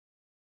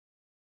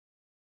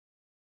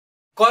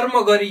कर्म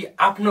गरी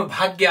आफ्नो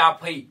भाग्य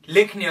आफै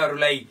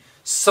लेख्नेहरूलाई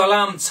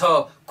सलाम छ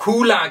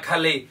खुला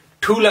आँखाले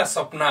ठूला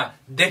सपना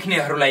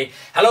देख्नेहरूलाई।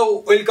 Hello,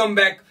 welcome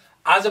back.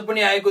 आज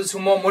पनि आएको छु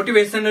म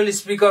motivational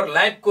speaker,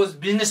 life coach,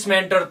 business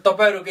mentor,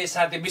 तपाईहरुकै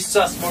साथी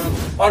विश्वास बडु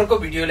अर्को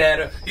भिडियो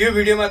ल्याएर। यो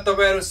भिडियोमा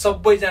तपाईहरु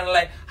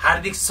सबैजनालाई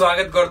हार्दिक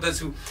स्वागत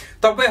गर्दछु।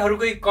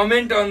 तपाईहरुकै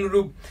कमेन्ट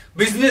अनुरूप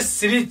बिजनेस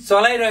सिरिज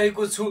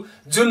चलाइरहेको छु,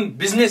 जुन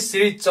बिजनेस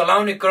सिरिज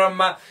चलाउने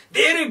क्रममा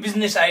धेरै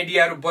बिजनेस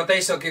आइडियाहरु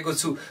बताइसकेको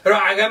छु र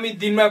आगामी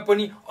दिनमा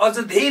पनि अझ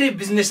धेरै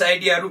बिजनेस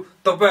आइडियाहरु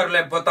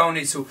तपाईहरुलाई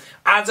बताउने छु।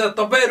 आज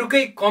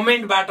तपाईहरुकै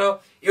कमेन्टबाट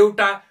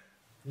एउटा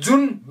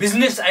जुन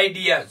बिजनेस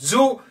आइडिया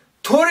जो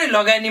थोरै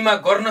लगानीमा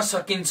गर्न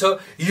सकिन्छ,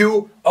 यो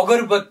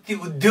अगरबत्ती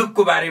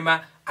उद्योगको बारेमा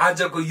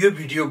आजको यो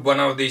भिडियो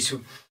बनाउँदै छु।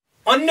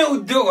 अन्य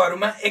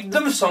उद्योगहरुमा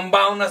एकदम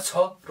सम्भावना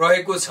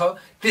रहेको छ,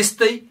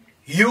 त्यस्तै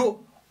यो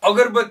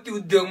अगरबत्ती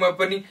उद्योगमा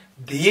पनि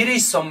धेरै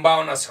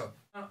सम्भावना छ।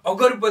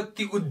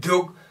 अगरबत्ती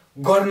उद्योग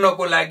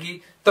गर्नको लागि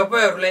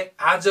तपाईहरुलाई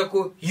आजको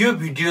यो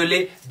भिडियोले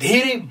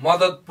धेरै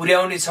मद्दत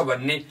पुर्याउनेछ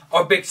भन्ने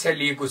अपेक्षा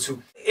लिएको छु।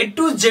 ए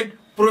टु जेड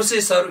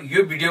प्रोसेसहरु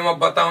यो भिडियोमा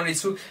बताउने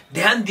छु,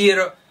 ध्यान दिएर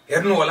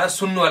हेर्नु होला,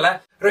 सुन्नु होला।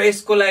 र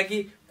यसको लागि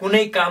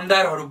कुनै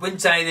कामदारहरु पनि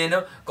चाहिदैन,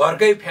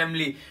 घरकै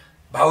फ्यामिली,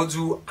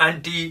 भाउजू,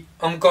 आन्टी,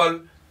 अंकल,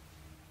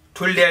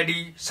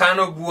 ठुल्ड्याडी,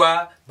 सानो बुवा,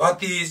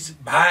 भतिज,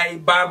 भाइ,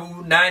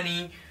 बाबु, नानी,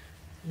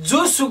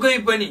 जोसुकै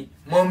पनि,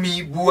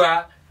 मम्मी, बुवा,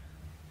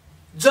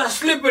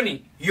 जसले पनि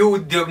यो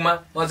उद्योगमा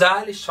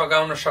मजाले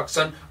सघाउन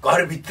सक्छन्।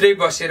 घरभित्रै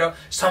बसेर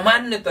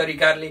सामान्य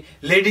तरिकाले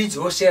लेडिज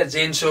होस् या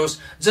जेन्ट्स होस्,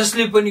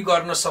 जसले पनि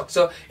गर्न सक्छ।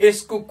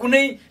 यसको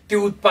कुनै त्यो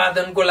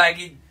उत्पादनको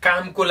लागि,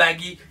 कामको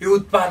लागि, यो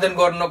उत्पादन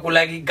गर्नको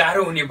लागि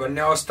गाह्रो हुने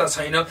भन्ने अवस्था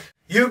छैन।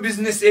 यो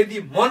बिजनेस यदि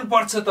मन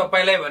पर्छ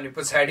तपाईलाई भने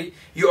पछाडि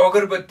यो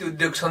अगरबत्ती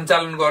उद्योग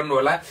सञ्चालन गर्नु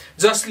होला,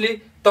 जसले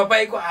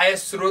तपाईको आय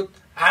स्रोत,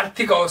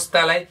 आर्थिक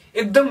अवस्थालाई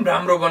एकदम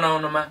राम्रो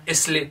बनाउनमा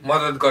यसले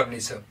मद्दत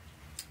गर्नेछ।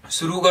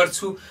 सुरु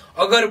गर्छु।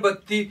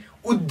 अगरबत्ती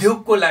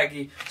उद्योगको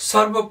लागि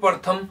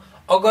सर्वप्रथम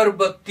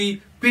अगरबत्ती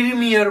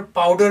प्रिमियर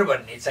पाउडर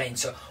भन्ने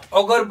चाहिन्छ।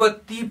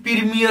 अगरबत्ती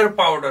प्रिमियर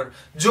पाउडर,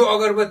 जो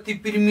अगरबत्ती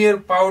प्रिमियर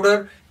पाउडर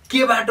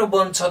केबाट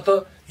बन्छ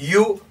त?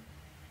 यो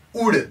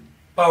उड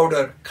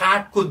पाउडर,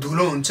 काठको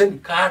धुलो हुन्छ नि,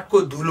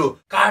 काठको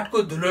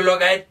धुलो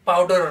लगायत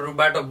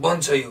पाउडरहरुबाट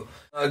बन्छ। यो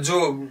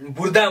जो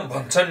बुर्दाम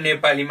भन्छन्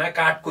नेपालीमा,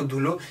 काठको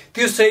धुलो,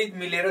 त्यो सहित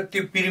मिलेर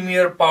त्यो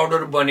प्रिमियर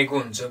पाउडर बनेको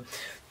हुन्छ।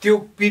 त्यो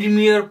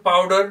प्रिमियर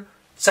पाउडर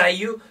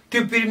चाहियो।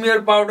 त्यो प्रिमियर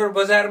पाउडर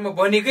बजारमा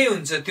बनेकै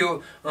हुन्छ, त्यो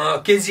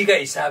केजीका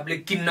हिसाबले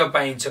किन्न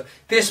पाइन्छ।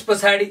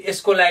 त्यसपछाडि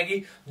यसको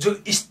लागि जो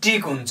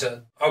स्टिक हुन्छ,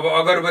 अब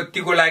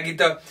अगरबत्तीको लागि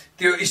त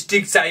त्यो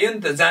स्टिक चाहियो नि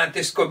त, जहाँ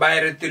त्यसको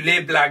बाहिर त्यो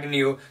लेप लाग्ने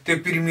हो, त्यो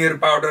प्रिमियर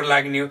पाउडर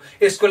लाग्ने हो।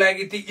 यसको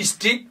लागि त्यो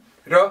स्टिक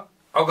र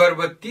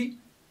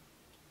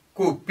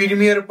अगरबत्तीको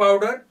प्रिमियर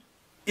पाउडर,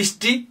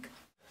 स्टिक,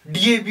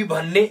 डिएबी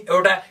भन्ने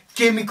एउटा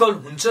केमिकल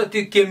हुन्छ।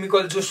 त्यो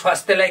केमिकल जो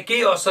स्वास्थ्यलाई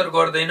केही असर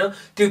गर्दैन,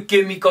 त्यो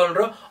केमिकल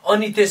र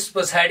अनि त्यस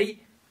पछाडि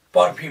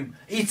परफ्युम,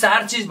 यी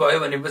चार चीज भयो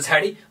भने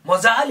पछाडि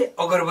मजाले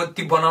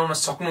अगरबत्ती बनाउन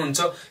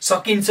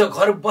सकिन्छ।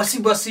 घर बसी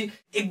बसी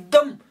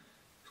एकदम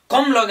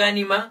कम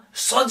लगानीमा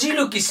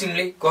सजिलो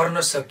किसिमले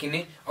गर्न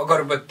सकिने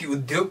अगरबत्ती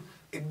उद्योग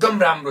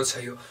एकदम राम्रो छ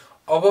यो।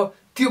 अब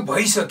त्यो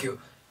भइसक्यो,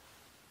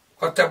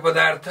 कच्चा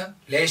पदार्थ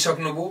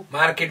ल्याइसक्नुभयो,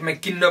 मार्केटमा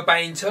किन्न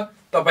पाइन्छ,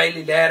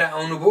 तपाईले ल्याएर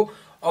आउनुभयो।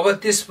 अब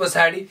त्यस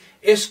पछाडि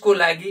यसको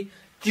लागि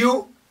त्यो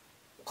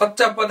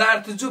कच्चा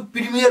पदार्थ जो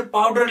प्रिमियर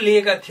पाउडर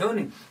लिएका थियौ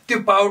नि, त्यो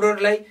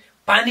पाउडरलाई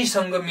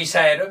पानीसँग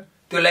मिसाएर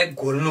त्यसलाई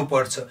घोल्नु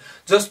पर्छ।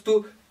 जस्तो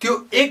त्यो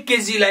 1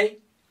 केजीलाई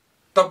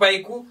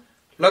तपाईको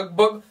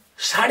लगभग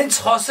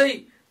 650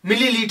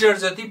 मिलिलिटर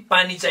जति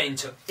पानी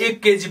चाहिन्छ।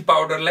 1 केजी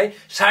पाउडरलाई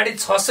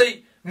 650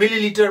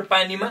 मिलिलिटर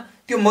पानीमा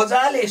त्यो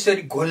मजाले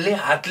यसरी घोल्ने,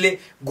 हातले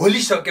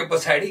घोलिसके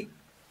पछाडि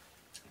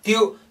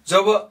त्यो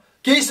जब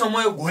केही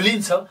समय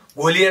घोलिन्छ,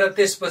 घोलिएर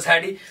त्यस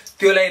पछाडि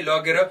त्यसलाई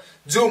लगेर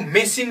जो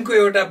मेसिनको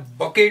एउटा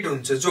बकेट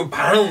हुन्छ, जो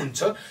भाँडो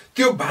हुन्छ,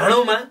 त्यो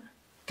भाँडोमा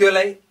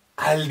त्यसलाई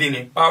हाल्दिने,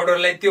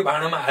 पाउडरलाई त्यो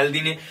भाँडोमा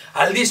हाल्दिने।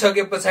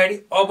 हाल्दिसके पछाडि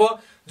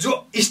अब जो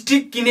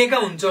स्टिक किनेका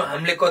हुन्छौं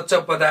हामीले कच्चा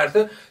पदार्थ,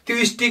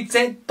 त्यो स्टिक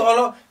चाहिँ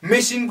तल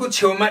मेसिनको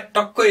छेउमा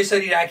टक्क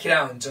यसरी राखिरा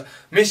हुन्छ।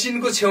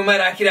 मेसिनको छेउमा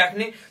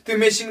राखिराख्ने, त्यो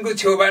मेसिनको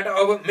छेउबाट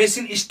अब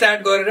मेसिन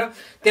स्टार्ट गरेर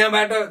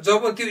त्यहाँबाट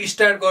जब त्यो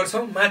स्टार्ट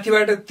गर्छौं,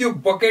 माथिबाट त्यो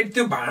बकेट,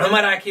 त्यो भाँडोमा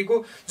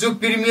राखेको जो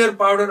प्रिमियर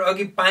पाउडर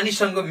अघि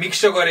पानीसँग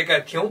मिक्स गरेका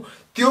थियौं,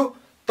 त्यो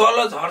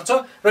तल झर्छ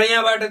र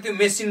यहाँबाट त्यो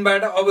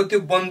मेसिनबाट अब त्यो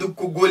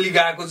बन्दुकको गोली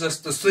गएको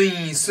जस्तो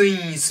सुई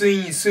सुई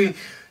सुई सुई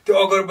त्यो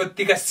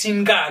अगरबत्तीका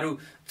सिन्काहरू,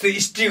 त्यो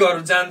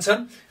स्टिकहरु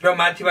जान्छन् र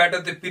माथिबाट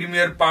त्यो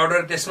प्रिमियर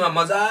पाउडर त्यसमा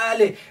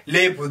मजाले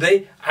लेप हुँदै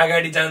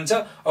अगाडि जान्छ।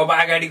 अब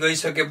अगाडि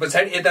गइसके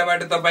पछाडि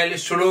यताबाट तपाईले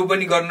स्लो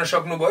पनि गर्न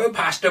सक्नुभयो,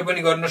 फास्ट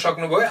पनि गर्न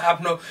सक्नुभयो,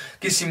 आफ्नो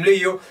किसिमले।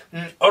 यो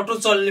अटो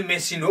चल्ने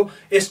मेसिन हो,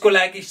 यसको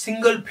लागि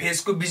सिंगल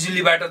फेजको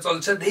बिजुलीबाट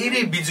चल्छ,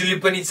 धेरै बिजुली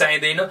पनि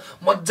चाहिदैन,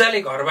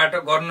 मजाले घरबाट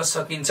गर्न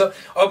सकिन्छ।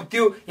 अब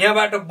त्यो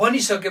यहाँबाट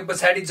बनिसके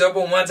पछाडि जब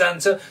वहाँ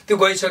जान्छ, त्यो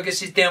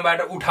गइसकेपछि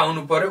त्यहाँबाट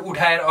उठाउनु पर्यो,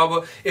 उठाएर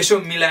अब यसो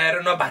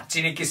मिलाएर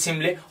नभाच्चिने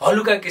किसिमले,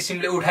 हलुका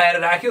किसिमले उठाएर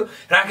राख्यो।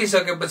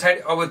 राखिसके पछाडि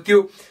अब त्यो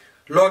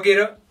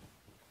लगेर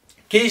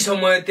केही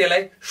समय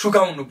त्यसलाई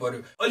सुकाउनु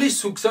पर्यो। अलि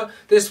सुक्छ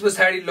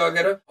त्यसपछि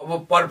लगेर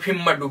अब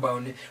पर्फ्युममा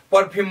डुबाउने।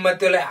 पर्फ्युममा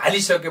त्यसलाई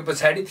हालिसके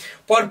पछाडि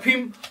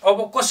पर्फ्युम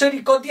अब कसरी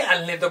कति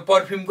हाल्ने त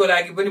पर्फ्युमको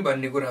लागि पनि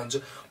भन्ने कुरा हुन्छ।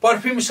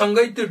 पर्फ्युम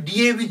सँगै त्यो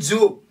डीएबी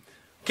जो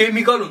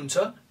केमिकल हुन्छ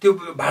त्यो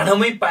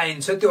भाँडामै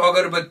पाइन्छ। त्यो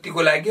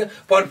अगरबत्तीको लागि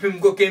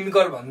पर्फ्युमको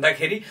केमिकल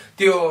भन्दाखेरि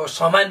त्यो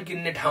सामान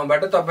किन्ने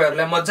ठाउँबाट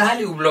तपाईहरुलाई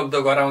मजाले उपलब्ध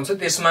गराउँछ,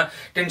 त्यसमा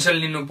टेन्सन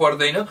लिनु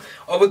पर्दैन।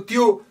 अब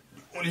त्यो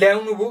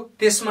ल्याउनु भो,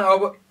 त्यसमा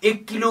अब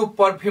 1 किलो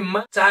पर्फ्युममा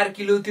 4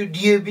 किलो त्यो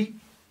डीएबी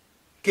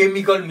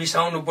केमिकल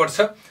मिसाउनु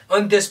पर्छ।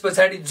 अनि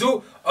त्यसपछि जो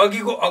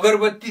अघिको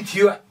अगरबत्ती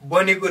थियो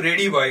बनेको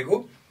रेडी भएको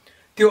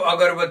त्यो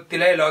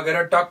अगरबत्तीलाई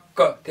लगेर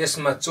टक्क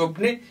त्यसमा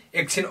चोप्ने।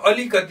 एकछिन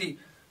अलिकति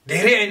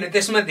धेरै हैन,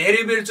 त्यसमा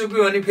धेरै बेर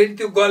चोप्यो भने फेरि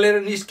त्यो गलेर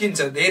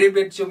निस्किन्छ, धेरै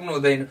बेर चोप्नु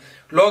हुँदैन।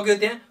 लग्यो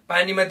त्यहाँ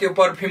पानीमा त्यो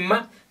पर्फ्युममा,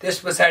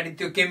 त्यसपछि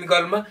त्यो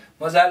केमिकलमा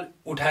मजाले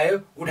उठायो,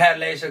 उठाएर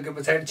ल्याइसके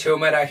पछाडि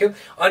छेउमा राख्यो।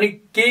 अनि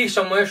केही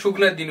समय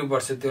सुक्न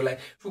दिनुपर्छ। त्यसलाई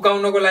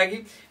सुकाउनको लागि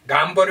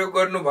घाम प्रयोग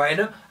गर्नु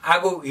भएन,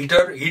 आगो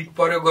हिट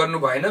प्रयोग गर्नु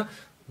भएन,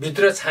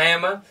 भित्र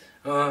छायामा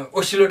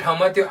ओसिलो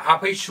ठाउँमा त्यो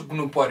आफै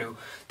सुक्नु पर्यो।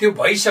 त्यो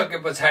भइसके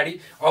पछाडि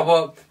अब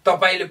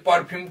तपाईले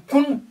पर्फ्युम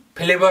कुन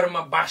फ्लेभरमा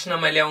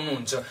बास्नामा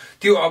ल्याउनुहुन्छ,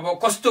 त्यो अब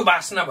कस्तो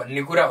बास्ना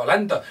भन्ने कुरा होला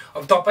नि त।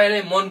 अब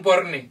तपाईलाई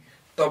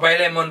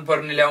मन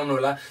पर्ने ल्याउनु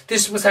होला।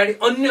 त्यसपछि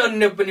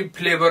अन्य पनि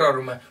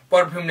फ्लेभरहरुमा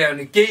पर्फ्युम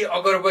ल्याउने। केही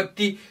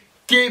अगरबत्ती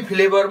केही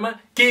फ्लेभरमा,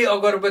 केही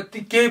अगरबत्ती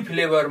केही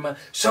फ्लेभरमा,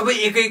 सबै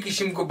एकै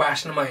किसिमको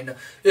बास्नामा हैन।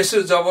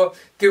 यसो जब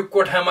त्यो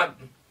कोठामा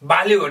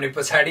बाल्यो भने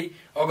पछाडि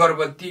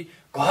अगरबत्ती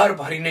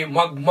घरभरि नै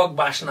मगमग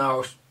बास्ना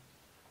आओस्।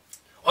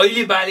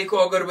 अहिले बालेको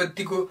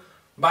अगरबत्तीको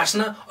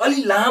बास्ना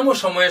अलि लामो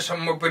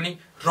समयसम्म पनि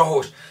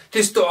रहोस्,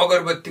 त्यस्तो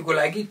अगरबत्तीको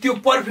लागि त्यो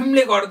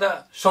पर्फ्युमले गर्दा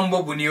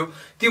सम्भव हुने हो।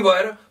 त्यो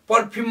भएर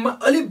पर्फ्युममा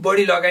अलि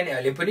बढी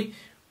लगाइहाले पनि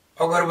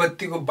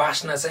अगरबत्तीको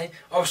बास्ना चाहिँ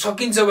अब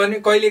सकिन्छ भने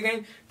कहिलेकाहीँ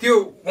त्यो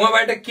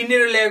उहाँबाट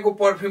किनेर ल्याएको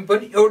पर्फ्युम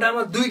पनि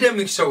एउटामा दुईटा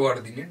मिक्स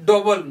गरिदिने,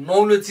 डबल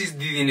नौलो चीज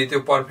दिदिने त्यो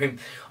पर्फ्युम,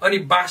 अनि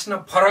बास्ना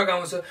फरक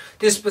आउँछ।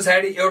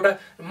 त्यसपछि एउटा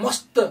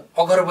मस्त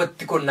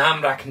अगरबत्तीको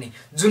नाम राख्ने,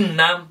 जुन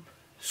नाम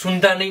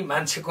सुन्दा नै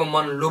मान्छेको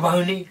मन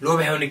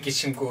लोभ्याउने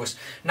किसिमको होस्।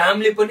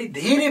 नामले पनि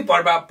धेरै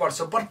प्रभाव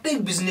पर्छ।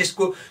 प्रत्येक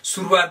बिजनेसको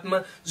सुरुवातमा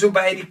जो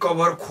बाहिरी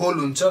कभर खोल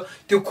हुन्छ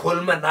त्यो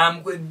खोलमा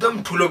नामको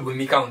एकदम ठुलो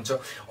भूमिका हुन्छ।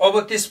 अब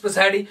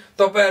त्यसपछि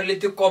तपाईहरुले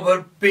त्यो कभर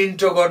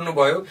पेन्ट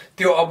गर्नुभयो,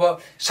 त्यो अब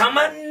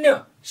सामान्य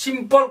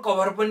सिम्पल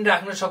कभर पनि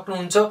राख्न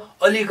सक्नुहुन्छ,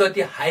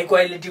 अलिकति हाई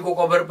क्वालिटीको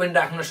कभर पनि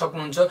राख्न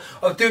सक्नुहुन्छ।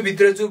 अब त्यो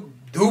भित्र जो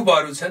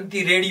धूपहरु छन्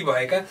ती रेडी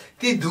भएका,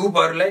 ती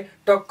धूपहरुलाई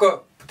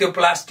टक्क त्यो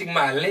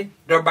प्लास्टिकमा हाल्ने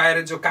र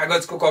बाहिर जो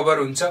कागजको कभर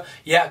हुन्छ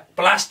या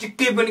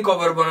प्लास्टिककै पनि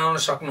कभर बनाउन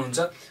सक्नुहुन्छ।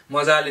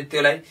 मजाले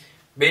त्यसलाई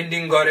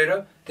बेन्डिङ गरेर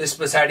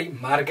त्यसपछि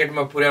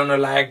मार्केटमा पुर्याउन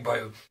लायक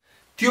भयो।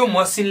 त्यो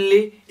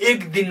मसिनले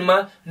एक दिनमा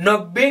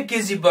 90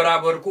 केजी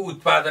बराबरको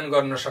उत्पादन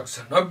गर्न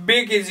सक्छ।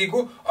 90 केजी को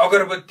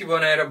अगरबत्ती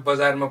बनाएर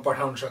बजारमा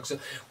पठाउन सक्छ।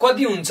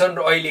 कति हुन्छन्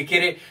र अहिले के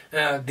रे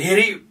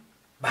धेरै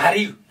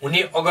भारी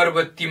हुने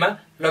अगरबत्तीमा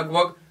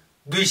लगभग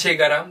 200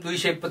 ग्राम,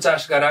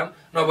 250 ग्राम,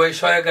 नभए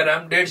 100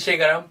 ग्राम, 150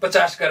 ग्राम,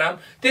 50 ग्राम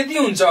त्यति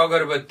हुन्छ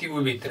अगरबत्ती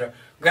उ भित्र।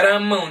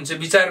 ग्राममा हुन्छ,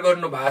 विचार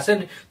गर्नु भएको छ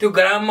नि। त्यो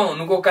ग्राममा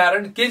हुनुको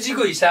कारण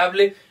केजीको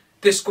हिसाबले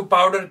त्यसको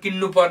पाउडर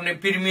किन्नुपर्ने,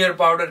 प्रिमियर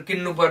पाउडर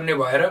किन्नुपर्ने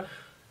भएर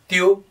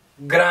त्यो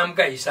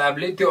ग्रामका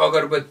हिसाबले त्यो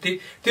अगरबत्ती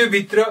त्यो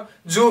भित्र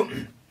जो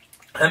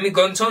हामी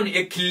गन्छौं नि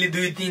 1 खिल्ली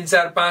 2 3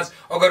 4 5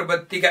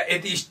 अगरबत्तीका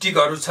यति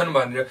स्टिकहरु छन्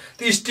भनेर,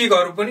 त्यो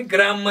स्टिकहरु पनि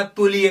ग्राममा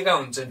तोलिएका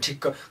हुन्छन्।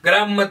 ठिक्क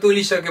ग्राममा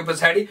तोलिसके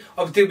पछाडि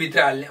अब त्यो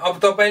भित्र हाल्ने। अब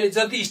तपाईले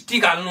जति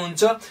स्टिक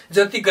हाल्नुहुन्छ,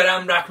 जति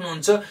ग्राम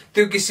राख्नुहुन्छ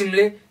त्यो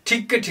किसिमले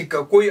ठिक्क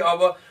कोही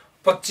अब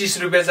 25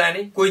 रुपैयाँ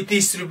जाने, कोही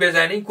 30 रुपैयाँ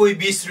जाने, कोही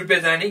 20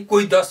 रुपैयाँ जाने,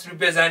 कोही 10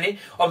 रुपैयाँ जाने।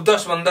 अब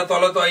 10 भन्दा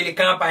तल त अहिले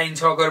कहाँ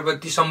पाइन्छ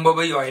अगरबत्ती,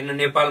 सम्भवै होइन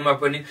नेपालमा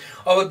पनि।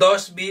 अब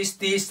 10 20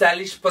 30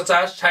 40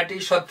 50 60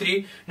 70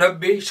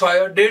 90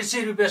 100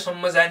 150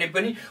 रुपैयाँसम्म जाने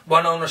पनि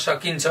बनाउन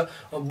सकिन्छ।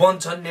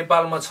 बन्छन्,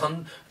 नेपालमा छन्,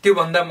 त्यो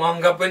भन्दा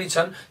महँगा पनि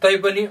छन्।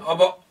 तैपनि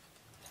अब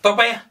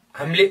तपाई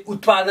हामीले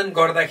उत्पादन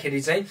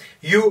गर्दाखेरि चाहिँ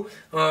यो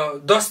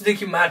 10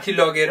 देखि माथि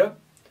लगेर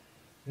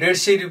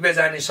 150 रुपैयाँ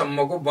जाने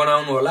सम्मको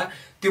बनाउनु होला।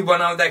 त्यो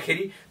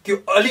बनाउँदाखेरि त्यो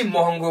अलि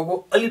महँगोको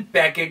अलि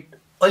प्याकेट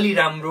अलि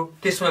राम्रो,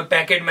 त्यसमा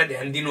प्याकेटमा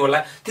ध्यान दिनु होला।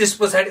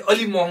 त्यसपछि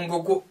अलि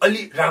महँगोको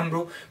अलि राम्रो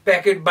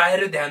प्याकेट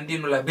बाहिर ध्यान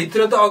दिनु होला।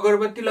 भित्र त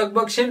अगरबत्ती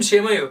लगभग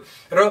सेमै हो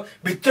र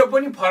भित्र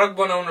पनि फरक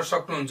बनाउन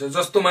सक्नुहुन्छ।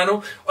 जस्तो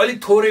मानौ अलि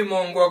थोरै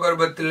महँगो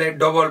अगरबत्तीलाई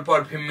डबल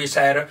पर्फ्युम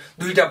मिसाएर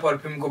दुईटा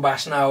पर्फ्युमको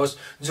बास्ना आओस्,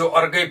 जो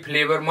अर्कै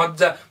फ्लेभर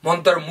मज्जा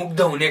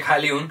मन्तरमुग्ध हुने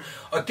खाली हुन्,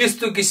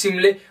 त्यस्तो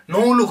किसिमले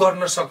नौलो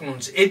गर्न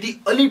सक्नुहुन्छ। यदि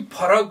अलि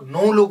फरक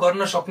नौलो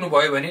गर्न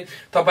सक्नुभयो भने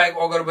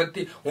तपाईको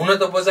अगरबत्ती, हुन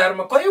त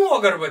बजारमा कयौं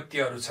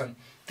अगरबत्तीहरु छन्,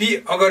 ती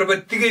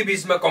अगरबत्तीकै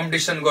बीचमा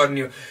कम्पिटिसन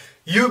गर्ने हो।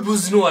 यो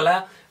बुझ्नु होला,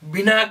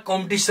 बिना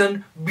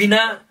कम्पिटिसन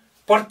बिना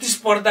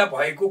प्रतिस्पर्धा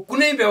भएको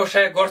कुनै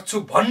व्यवसाय गर्छु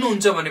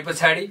भन्नुहुन्छ भने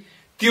पछाडि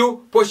त्यो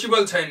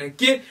पोसिबल छैन।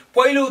 के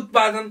पहिलो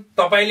उत्पादन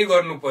तपाईले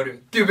गर्नु पर्यो,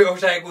 त्यो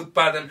व्यवसायको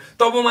उत्पादन,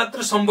 तब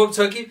मात्र सम्भव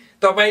छ कि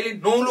तपाईले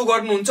नौलो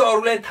गर्नुहुन्छ,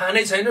 अरूलाई थाहा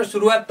नै छैन,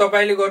 सुरुवात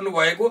तपाईले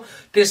गर्नुभएको,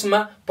 त्यसमा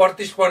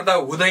प्रतिस्पर्धा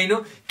हुँदैन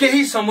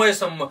केही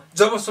समयसम्म,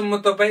 जबसम्म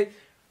तपाई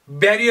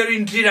ब्यारियर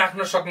इन्ट्री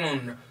राख्न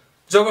सक्नुहुन्न,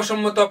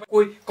 जबसम्म तपाई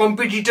कोही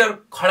कम्पिटिटर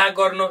खडा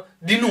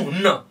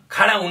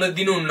हुन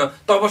दिनुहुन्न,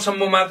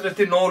 तबसम्म मात्र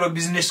त्यो नौलो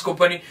बिजनेसको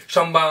पनि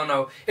सम्भावना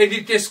हो। यदि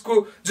त्यसको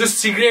जो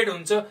सिक्रेट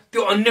हुन्छ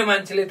त्यो अन्य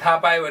मान्छेले थाहा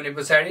पायो भने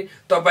पछाडि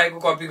तपाईको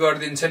कपी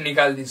गरिदिन्छन्,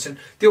 निकालिदिन्छन्।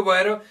 त्यो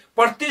भएर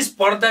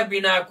प्रतिस्पर्धा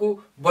बिनाको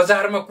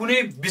बजारमा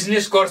कुनै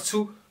बिजनेस गर्छु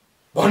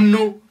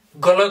भन्नु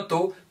गलत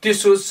हो। त्यो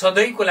सोच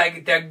सधैँको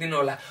लागि त्याग्दिनु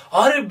होला।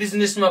 हर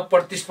बिजनेसमा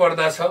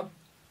प्रतिस्पर्धा छ,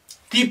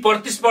 ती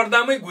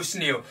प्रतिस्पर्धामै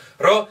घुस्ने हो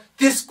र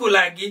त्यसको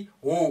लागि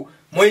हो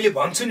मैले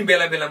भन्छु नि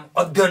बेला बेलामा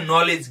अध्ययन,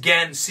 नलेज,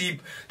 ज्ञान, सिप।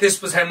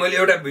 त्यसपछि मैले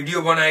एउटा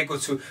भिडियो बनाएको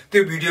छु,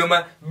 त्यो भिडियोमा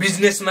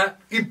बिजनेसमा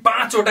यी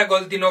 5 वटा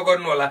गल्ती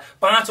नगर्नु होला।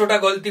 5 वटा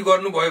गल्ती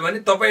गर्नुभयो भने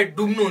तपाईँ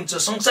डुब्नुहुन्छ,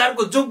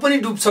 संसारको जो पनि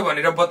डुब्छ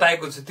भनेर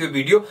बताएको छु त्यो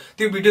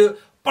भिडियो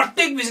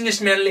प्रत्येक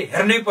बिजनेसम्यानले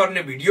हेर्नै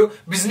पर्ने भिडियो।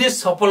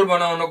 बिजनेस सफल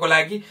बनाउनको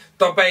लागि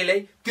तपाईलाई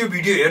त्यो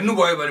भिडियो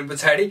हेर्नुभयो भने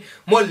पछाडि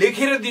म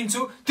लेखेर दिन्छु,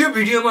 त्यो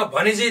भिडियोमा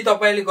भने चाहिँ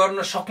तपाईले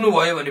गर्न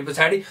सक्नुभयो भने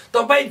पछाडि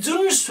तपाई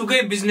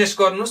जुनसुकै बिजनेस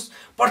गर्नुस्,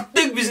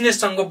 प्रत्येक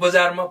बिजनेससँग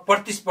बजारमा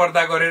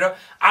प्रतिस्पर्धा गरेर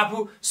आफू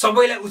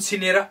सबैलाई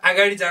उछिनेर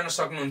अगाडि जान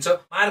सक्नुहुन्छ,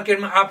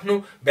 मार्केटमा आफ्नो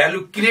भ्यालु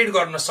क्रिएट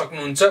गर्न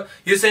सक्नुहुन्छ।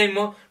 यो चाहिँ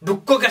म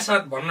ढुक्कका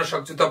साथ भन्न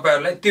सक्छु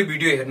तपाईहरुलाई। त्यो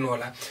भिडियो हेर्नु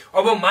होला।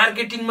 अब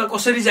मार्केटिङमा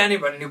कसरी जाने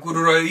भन्ने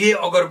कुरो रह्यो। यही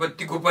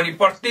अगरबत्तीको पनि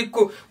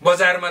प्रत्येकको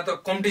बजारमा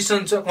त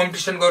कम्पिटिसन छ,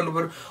 कम्पिटिसन गर्नु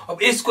पर्यो। अब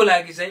यसको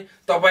लागि चाहिँ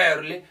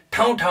तपाईहरुले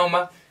ठाउँ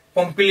ठाउँमा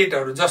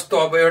पम्पलेटहरु, जस्तो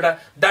अब एउटा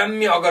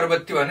दामी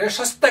अगरबत्ती भनेर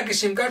सस्ता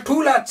किसिमका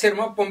ठूला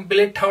अक्षरमा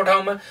पम्पलेट ठाउँ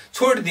ठाउँमा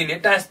छोड्दिने,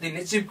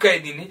 टाँस्दिने,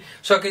 चिप्काइदिने।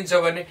 सकिन्छ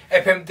भने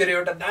एफएम तिर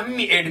एउटा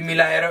दामी एड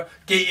मिलाएर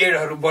केही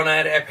एडहरु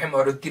बनाएर एफएम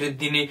तिर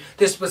दिने।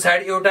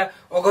 त्यसपछि एउटा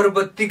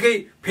अगरबत्तीकै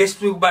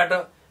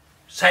फेसबुकबाट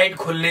साइट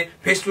खोल्ने,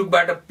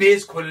 फेसबुकबाट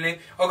पेज खोल्ने,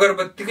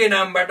 अगरबत्तीकै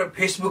नामबाट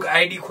फेसबुक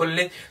आईडी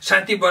खोल्ने,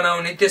 साथी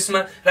बनाउने, त्यसमा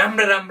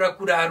राम्रा राम्रा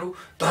कुराहरू,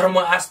 धर्म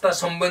आस्था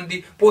सम्बन्धी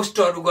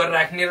पोस्टहरू गरेर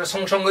राख्ने र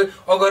सँगसँगै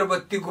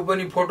अगरबत्तीको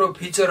पनि फोटो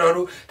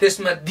फिचरहरू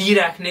त्यसमा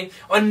दिइराख्ने।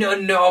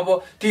 अन्य अब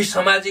ती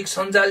सामाजिक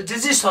सञ्जाल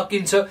जे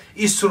सकिन्छ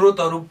यी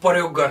स्रोतहरू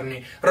प्रयोग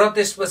गर्ने र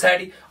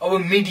त्यसपछि अब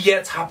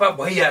मिडिया छापा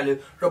भइहाल्यो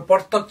र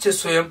प्रत्यक्ष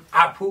स्वयं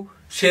आफू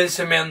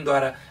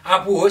सेल्सम्यानद्वारा,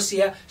 आफू होस्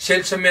या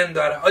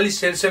सेल्सम्यानद्वारा, अलि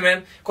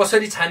सेल्सम्यान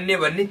कसरी छान्ने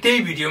भन्ने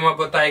त्यही भिडियोमा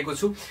बताएको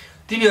छु।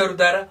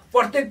 तिनीहरूद्वारा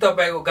प्रत्येक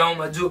तपाईको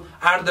गाउँमा जो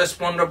 8, 10,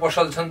 15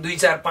 पसल छन्, 2,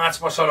 4, 5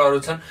 पसलहरू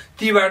छन्,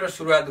 तीबाट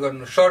सुरुवात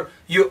गर्नु। सर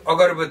यो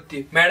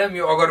अगरबत्ती, म्याडम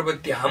यो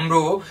अगरबत्ती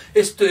हाम्रो हो,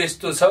 यस्तो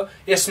यस्तो छ,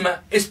 यसमा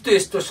यस्तो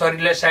यस्तो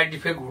शरीरलाई साइड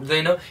इफेक्ट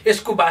हुँदैन,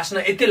 यसको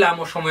बास्ना यति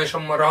लामो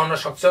समयसम्म रहन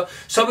सक्छ।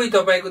 सबै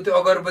तपाईको त्यो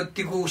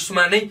अगरबत्तीको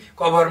उसमा नै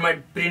कभरमा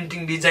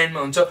प्रिन्टिङ डिजाइनमा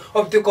हुन्छ।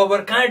 अब त्यो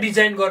कभर कहाँ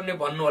डिजाइन गर्ने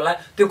भन्नु होला,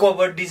 त्यो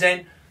कभर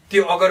डिजाइन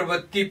त्यो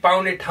अगरबत्ती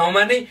पाउने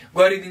ठाउँमा नै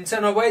गरिदिन्छ,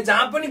 नभए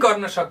जहाँ पनि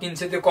गर्न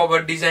सकिन्छ। त्यो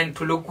कभर डिजाइन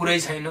ठुलो कुरै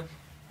छैन।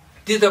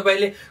 त्यो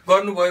तपाईले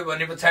गर्नुभयो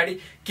भने पछाडि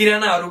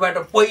किरानाहरूबाट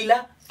पहिला,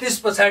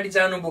 त्यसपछि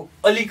जानुभयो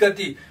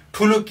अलिकति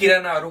ठुलो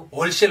किरानाहरू,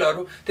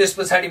 होलसेलहरू,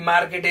 त्यसपछि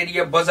मार्केट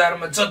एरिया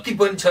बजारमा जति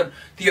पनि छन्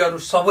तीहरू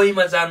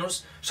सबैमा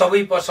जानुस्।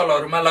 सबै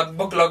पसलहरूमा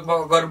लगभग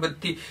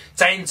अगरबत्ती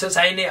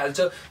चाहिइ नै हाल्छ।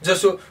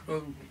 जसो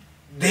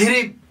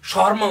धेरै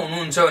शहरमा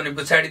हुनुहुन्छ भने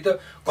पछाडि त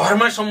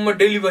घरमासम्म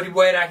डेलिभरी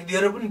बोय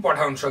राखिदिएर पनि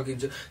पठाउन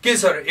सकिन्छ। के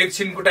सर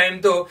एकछिनको टाइम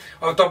त हो,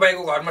 अब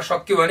तपाईको घरमा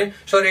सक्यो भने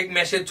सर एक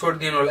मेसेज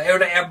छोडिदिनु होला,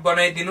 एउटा एप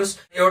बनाइदिनुस्।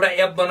 एउटा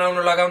एप बनाउन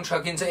लगाउन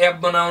सकिन्छ। एप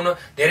बनाउन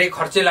धेरै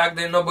खर्चै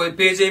लाग्दैन, नभए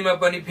पेजैमा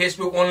पनि,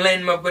 फेसबुक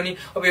अनलाइनमा पनि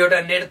अब एउटा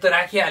नेट त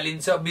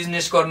राखिहालिन्छ।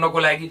 बिजनेस गर्नको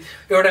लागि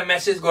एउटा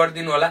मेसेज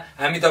गरिदिनु होला,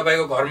 हामी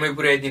तपाईको घरमै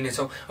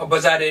पुर्याइदिनेछौँ। अब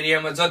बजार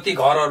एरियामा जति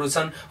घरहरू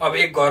छन्, अब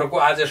एक घरको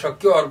आज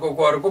सक्यो,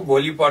 अर्को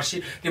भोलि पर्सि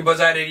त्यो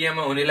बजार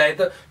एरियामा हुनेलाई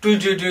त टु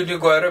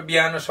गएर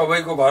बिहान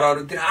सबैको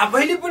घरहरूतिर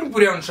आफैले पनि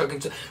पुर्याउन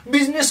सकिन्छ।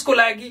 बिजनेसको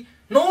लागि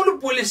नौलो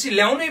पोलिसी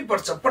ल्याउनै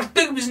पर्छ।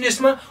 प्रत्येक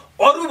बिजनेसमा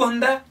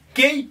अरूभन्दा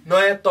केही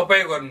नयाँ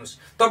तपाईँ गर्नुस्।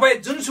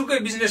 तपाईँ जुनसुकै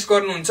बिजनेस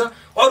गर्नुहुन्छ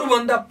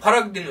अरूभन्दा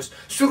फरक दिनुस्।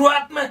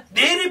 सुरुवातमा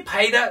धेरै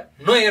फाइदा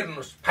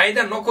नहेर्नुस्,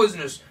 फाइदा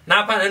नखोज्नुस्,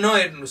 नाफा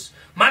नहेर्नुस्।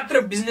 मात्र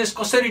बिजनेस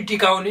कसरी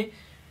टिकाउने,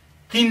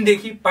 3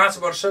 देखि 5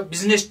 वर्ष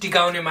बिजनेस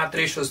टिकाउने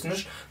मात्रै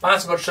सोच्नुस्।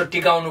 5 वर्ष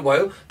टिकाउनु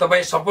भयो,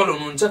 तपाईँ सफल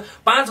हुनुहुन्छ।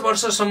 5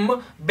 वर्षसम्म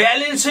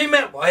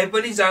ब्यालेन्सैमा भए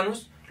पनि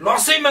जानुस्,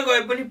 लसैमा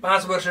गए पनि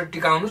 5 वर्ष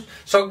टिकाउनुस्।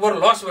 सकभर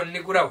लस भन्ने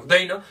कुरा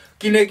हुँदैन,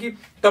 किनकि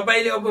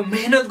तपाईले अब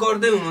मेहनत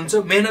गर्दै हुनुहुन्छ,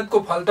 मेहनतको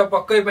फल त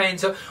पक्कै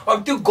पाइन्छ।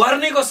 अब त्यो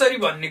गर्ने कसरी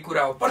भन्ने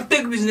कुरा हो।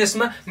 प्रत्येक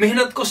बिजनेसमा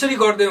मेहनत कसरी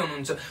गर्दै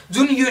हुनुहुन्छ,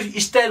 जुन यो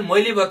स्टाइल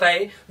मैले बताए,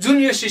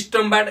 जुन यो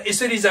सिस्टमबाट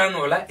यसरी जानु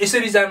होला,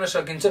 यसरी जान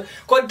सकिन्छ।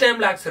 कति टाइम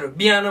लाग्छ र?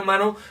 बिहान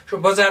मानौ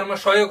बजारमा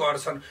 100 घर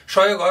छन्,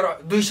 100 घर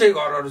 200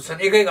 घरहरू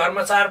छन्, एकै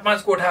घरमा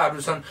 4-5 कोठाहरू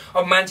छन्।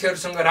 अब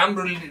मान्छेहरूसँग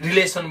राम्रो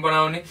रिलेसन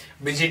बनाउने,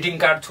 भिजिटिङ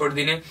कार्ड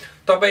छोडिदिने,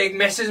 तपाईँ एक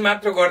मेसेज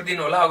मात्र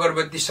गरिदिनु होला,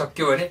 अगरबत्ती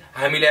सक्यो भने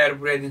हामी ल्याएर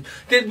पुर्याइदिन्छ।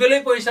 त्यति बेलै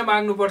पैसा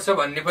माग्नुपर्छ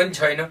भन्ने पनि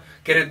छैन।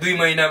 के अरे 2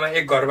 महिनामा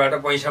एक घरबाट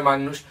पैसा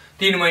माग्नुस्,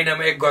 3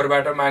 महिनामा एक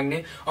घरबाट माग्ने।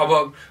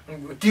 अब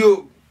त्यो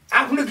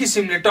आफ्नो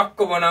किसिमले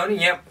टक्क बनाउने।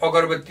 यहाँ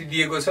अगरबत्ती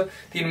दिएको छ,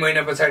 3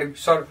 महिना पछाडि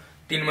सर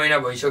 3 महिना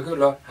भइसक्यो,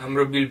 ल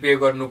हाम्रो बिल पे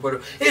गर्नु पर्यो।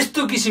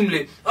 यस्तो किसिमले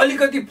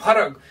अलिकति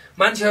फरक,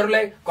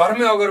 मान्छेहरूलाई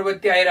घरमै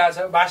अगरबत्ती आइरहेछ,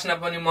 बास्ना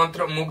पनि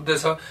मन्त्र मुग्ध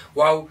छ।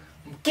 वाउ,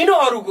 किन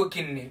अरूको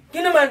किन्ने?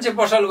 किन मान्छे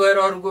पसल गएर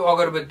अरूको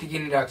अगरबत्ती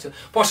किनिरहेको छ?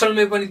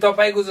 पसलमै पनि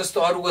तपाईको जस्तो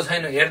अरूको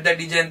छैन, हेर्दा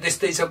डिजाइन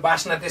त्यस्तै छ,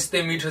 बास्ना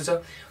त्यस्तै मिठो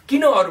छ,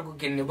 किन अरूको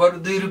किन्ने? बरु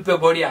 2 रुपियाँ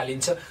बढी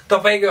हालिन्छ,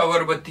 तपाईकै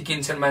अगरबत्ती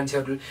किन्छन्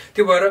मान्छेहरूले।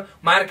 त्यो भएर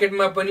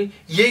मार्केटमा पनि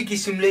यही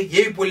किसिमले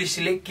यही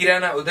पोलिसीले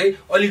किराना हुँदै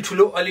अलि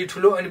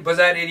ठुलो अनि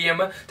बजार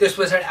एरियामा त्यस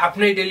पछाडि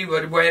आफ्नै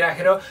डेलिभरी बोय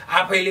राखेर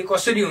आफैले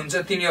कसरी हुन्छ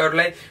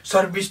तिनीहरूलाई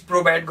सर्भिस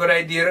प्रोभाइड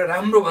गराइदिएर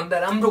राम्रो भन्दा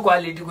राम्रो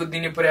क्वालिटीको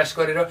दिने प्रयास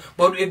गरेर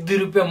बरु 1-2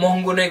 रुपियाँ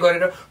महँगो नै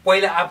गरेर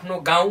पहिला आफ्नो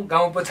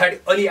गाउँ पछाडि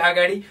अलि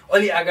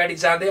अगाडि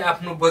जाँदै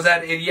आफ्नो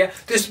बजार एरिया,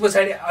 त्यस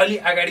पछाडि अलि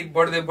अगाडि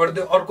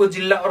बढ्दै अर्को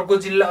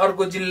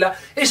जिल्ला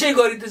यसै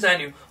गरी त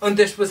जान्यो। अनि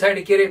त्यस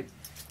पछाडि के रे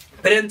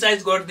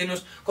फ्रेन्चाइज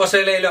गरिदिनुस्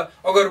कसैलाई, ल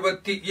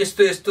अगरबत्ती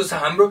यस्तो छ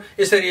हाम्रो,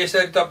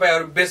 यसरी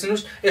तपाईहरु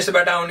बेच्नुस्,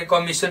 यसबाट आउने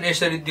कमिसन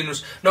यसरी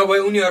दिनुस्। नभए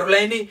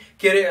उनीहरूलाई नै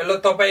के रे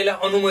ल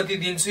तपाईलाई अनुमति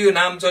दिन्छु, यो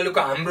नाम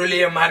चलेको हाम्रोले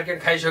यहाँ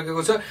मार्केट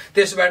खाइसकेको छ,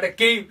 त्यसबाट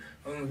केही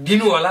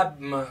दिनु होला,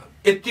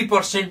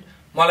 80%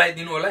 मलाई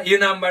दिनु होला, यो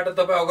नामबाट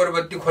तपाई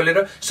अगरबत्ती खोलेर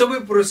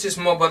सबै प्रोसेस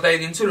म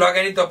बताइदिन्छु,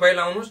 लगानी तपाई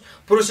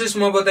लाउनुस्, प्रोसेस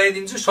म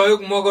बताइदिन्छु,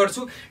 सहयोग म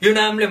गर्छु, यो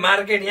नामले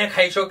मार्केट यहाँ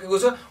खाइसकेको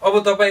छ,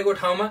 अब तपाईको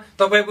ठाउँमा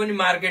तपाई पनि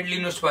मार्केट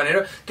लिनुस्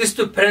भनेर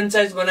त्यस्तो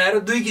फ्रेन्चाइज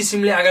बनाएर 2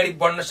 किसिमले अगाडि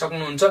बढ्न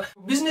सक्नुहुन्छ।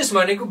 बिजनेस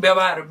भनेको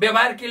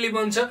व्यवहार केले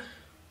बन्छ?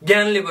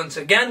 ज्ञानले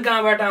बन्छ। ज्ञान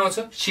कहाँबाट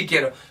आउँछ?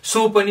 सिकेर।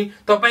 सो पनि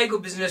तपाईको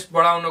बिजनेस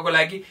बढाउनको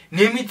लागि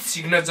नियमित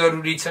सिक्न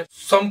जरुरी छ।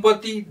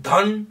 सम्पत्ति,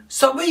 धन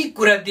सबै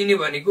कुरा दिने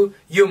भनेको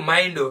यो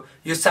माइन्ड हो,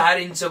 यो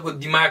 4 इन्चको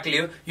दिमागले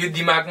हो। यो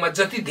दिमागमा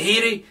जति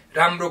धेरै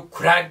राम्रो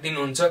खुराक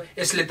दिनुहुन्छ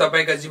यसले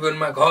तपाईका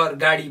जीवनमा घर,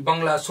 गाडी,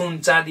 बंगला, सुन,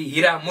 चाँदी,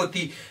 हीरा,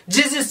 मोती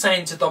जे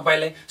चाहिन्छ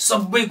तपाईलाई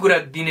सबै कुरा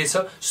दिनेछ।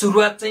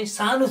 सुरुवात चाहिँ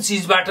सानो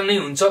चीजबाट नै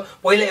हुन्छ।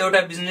 पहिला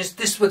एउटा बिजनेस,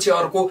 त्यसपछि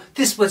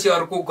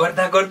अर्को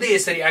गर्दा गर्दै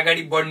यसरी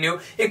अगाडि बढ्ने हो।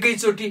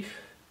 एकैचोटी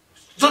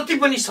जति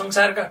पनि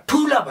संसारका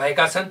ठूला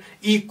भएका छन्,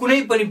 यी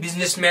कुनै पनि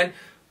बिजनेसम्यान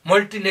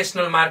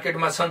मल्टिनेशनल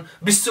मार्केटमा छन्,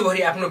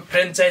 विश्वभरि आफ्नो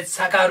फ्रेन्चाइज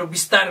शाखाहरू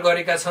विस्तार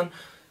गरेका छन्,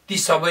 ती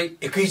सबै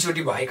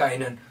एकैचोटी भएका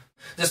हैनन्।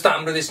 जस्तो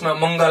हाम्रो देशमा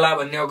मंगला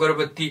भन्ने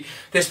अगरबत्ती,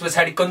 त्यस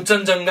पछाडि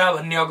कञ्चनजंघा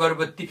भन्ने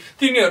अगरबत्ती,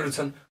 तिनीहरू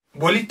छन्।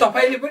 भोलि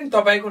तपाईले पनि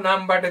तपाईको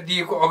नामबाट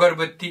दिएको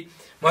अगरबत्ती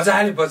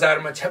मजाले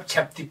बजारमा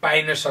छ्यापछ्याप्ती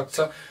पाइन सक्छ,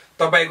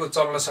 तपाईको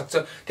चल्न सक्छ।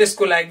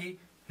 त्यसको लागि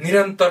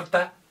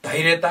निरन्तरता,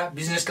 धैर्यता,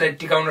 बिजनेसलाई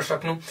टिकाउन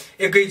सक्नु।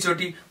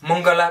 एकैचोटी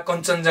मंगला,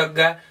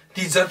 कञ्चनजंघा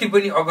ती जति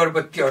पनि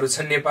अगरबत्तीहरू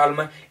छन्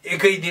नेपालमा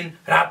एकै दिन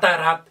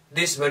रातारात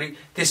देशभरि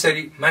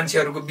त्यसरी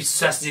मान्छेहरूको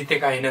विश्वास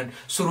जितेका हैनन्।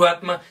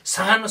 सुरुवातमा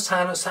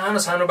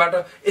सानोबाट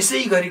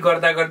यसै गरी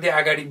गर्दा गर्दै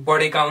अगाडि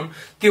बढेका हुन्।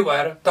 त्यो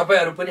भएर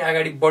तपाईहरु पनि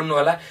अगाडि बढ्नु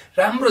होला।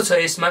 राम्रो छ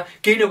यसमा,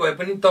 केही नभए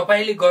पनि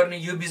तपाईले गर्ने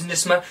यो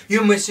बिजनेसमा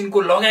यो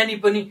मेसिनको लगानी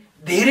पनि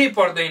धेरै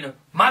पर्दैन।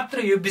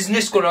 मात्र यो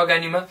बिजनेसको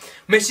लगानीमा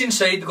मेसिन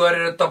सहित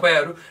गरेर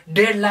तपाईहरु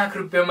 1.5 लाख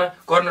रुपैयाँमा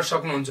गर्न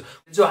सक्नुहुन्छ।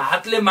 जो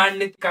हातले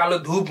माड्ने कालो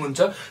धूप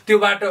हुन्छ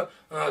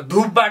त्योबाट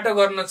धूपबाट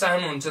गर्न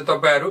चाहनुहुन्छ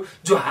तपाईहरु,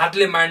 जो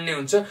हातले माड्ने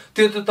हुन्छ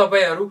त्यो त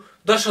तपाईहरु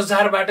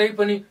 10,000 बाटै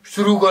पनि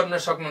सुरु गर्न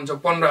सक्नुहुन्छ,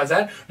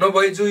 15,000।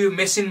 नभए जो यो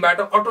मेसिनबाट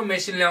अटो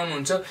मेसिन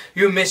ल्याउनुहुन्छ,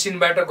 यो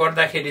मेसिनबाट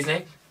गर्दाखेरि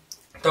चाहिँ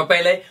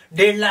तपाईलाई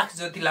 1.5 लाख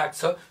जति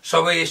लाग्छ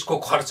सबै यसको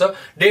खर्च।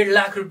 1.5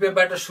 लाख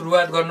रुपैयाँबाट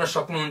सुरुवात गर्न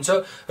सक्नुहुन्छ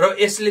र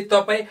यसले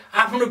तपाई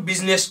आफ्नो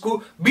बिजनेसको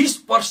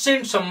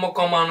 20% सम्म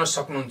कमाउन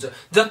सक्नुहुन्छ।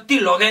 जति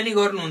लगानी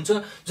गर्नुहुन्छ,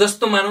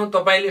 जस्तो मानौ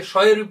तपाईले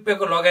 100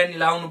 रुपैयाँको लगानी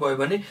लाउनु भयो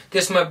भने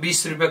त्यसमा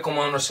 20 रुपैयाँ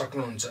कमाउन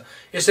सक्नुहुन्छ।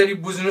 यसरी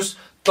बुझ्नुस्,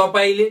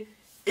 तपाईले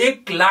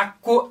 1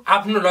 लाखको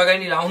आफ्नो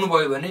लगानी लाउनु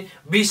भयो भने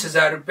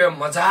 20,000 रुपैयाँ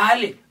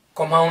मजाले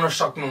कमाउन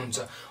सक्नुहुन्छ।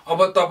 अब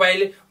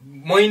तपाईले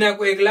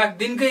महिनाको 1 लाख,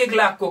 दिनकै 1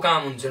 लाखको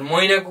काम हुन्छ,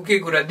 महिनाको के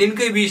कुरा,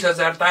 दिनकै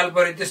 20,000 ताल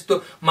परे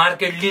त्यस्तो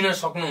मार्केट लिन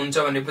सक्नुहुन्छ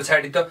भने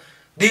पछाडि त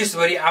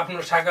देशभरि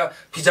आफ्नो शाखा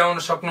फिजाउन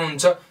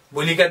सक्नुहुन्छ।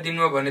 भोलिका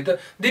दिनमा भने त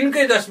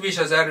दिनकै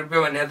 10-20,000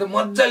 रुपैयाँ भने त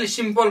मजाले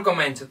सिम्पल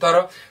कमाइन्छ।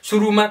 तर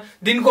सुरुमा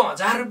दिनको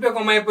 1000 रुपैयाँ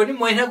कमाए पनि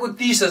महिनाको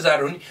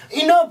 30,000 हुने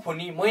इनफ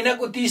हुने।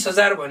 महिनाको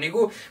 30,000 भनेको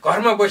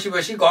घरमा बसी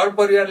घर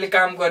परिवारले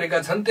काम गरेका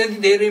छन्, त्यति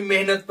धेरै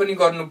मेहनत पनि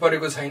गर्नु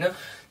परेको छैन।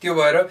 त्यो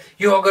भएर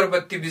यो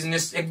अगरबत्ती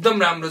बिजनेस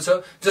एकदम राम्रो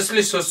छ।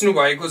 जसले सोच्नु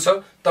भएको छ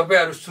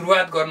तपाईहरु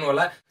सुरुवात गर्नु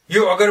होला।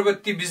 यो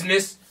अगरबत्ती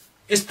बिजनेस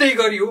यस्तै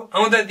गरी हो,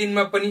 आउँदा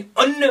दिनमा पनि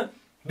अन्य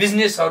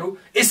बिजनेसहरु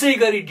यसै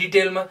गरी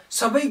डिटेलमा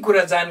सबै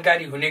कुरा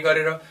जानकारी हुने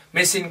गरेर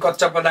मेसिन,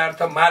 कच्चा पदार्थ,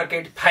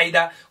 मार्केट,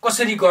 फाइदा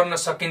कसरी गर्न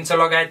सकिन्छ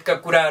लगायतका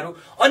कुराहरु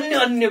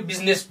अन्य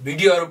बिजनेस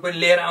भिडियोहरु पनि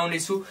लिएर आउने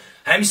छु।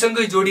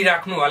 हामीसँगै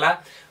जोडिराख्नु होला।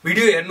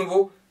 भिडियो हेर्नुभयो,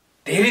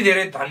 धेरै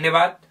धेरै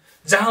धन्यवाद।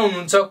 जहाँ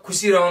हुनुहुन्छ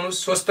खुसी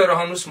रहनुस्, स्वस्थ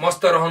रहनुस्,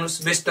 मस्त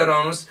रहनुस्, व्यस्त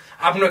रहनुस्,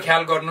 आफ्नो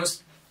ख्याल गर्नुस्,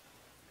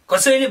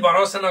 कसैले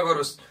भरोसा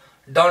नगरोस्।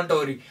 डोन्ट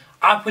वरी,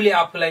 आफूले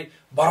आफूलाई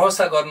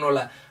भरोसा गर्नु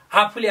होला।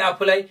 आफूले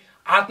आफूलाई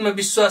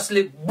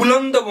आत्मविश्वासले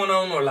बुलन्द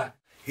बनाउनु होला।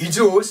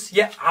 हिजो होस्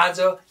या आज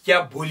या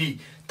भोलि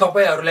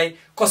तपाईहरुलाई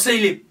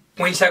कसैले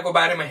पैसाको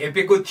बारेमा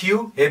हेपेको थियो,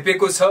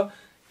 हेपेको छ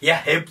या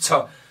हेप्छ,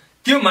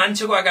 त्यो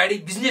मान्छेको अगाडि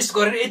बिजनेस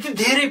गरेर यति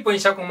धेरै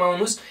पैसा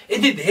कमाउनुस्,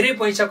 यति धेरै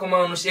पैसा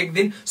कमाउनुस्, एक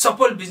दिन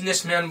सफल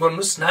बिजनेसम्यान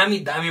बन्नुस्, नामी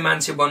दामी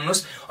मान्छे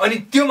बन्नुस्। अनि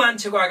त्यो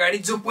मान्छेको अगाडि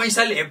जो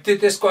पैसाले हेप्थ्यो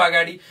त्यसको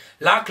अगाडि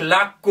लाख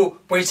लाखको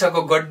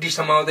पैसाको गड्डी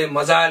समाउँदै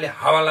मजाले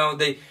हावा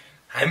लाउँदै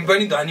हामी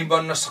पनि धनी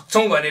बन्न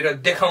सक्छौं भनेर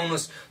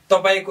देखाउनुस्।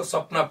 तपाईको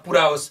सपना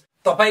पूरा होस्,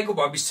 तपाईको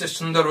भविष्य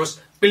सुन्दर होस्।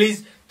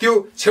 प्लिज त्यो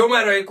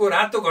छेउमा रहेको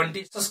रातो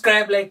घण्टी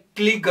सब्स्क्राइबलाई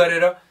क्लिक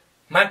गरेर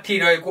माथि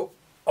रहेको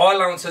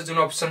अल आउँछ जुन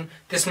अप्सन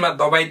त्यसमा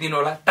दबाइदिनु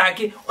होला,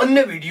 ताकि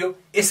अन्य भिडियो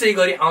यसै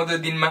गरी आउँदो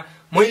दिनमा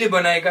मैले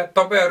बनाएका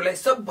तपाईहरुलाई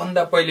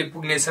सबभन्दा पहिले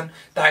पुग्नेछन्।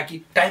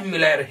 ताकि टाइम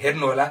मिलाएर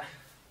हेर्नु होला,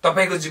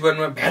 तपाईको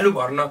जीवनमा भ्यालु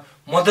भर्न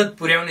मद्दत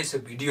पुर्याउने छ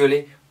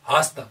भिडियोले।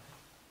 हस्त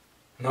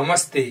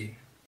नमस्ते।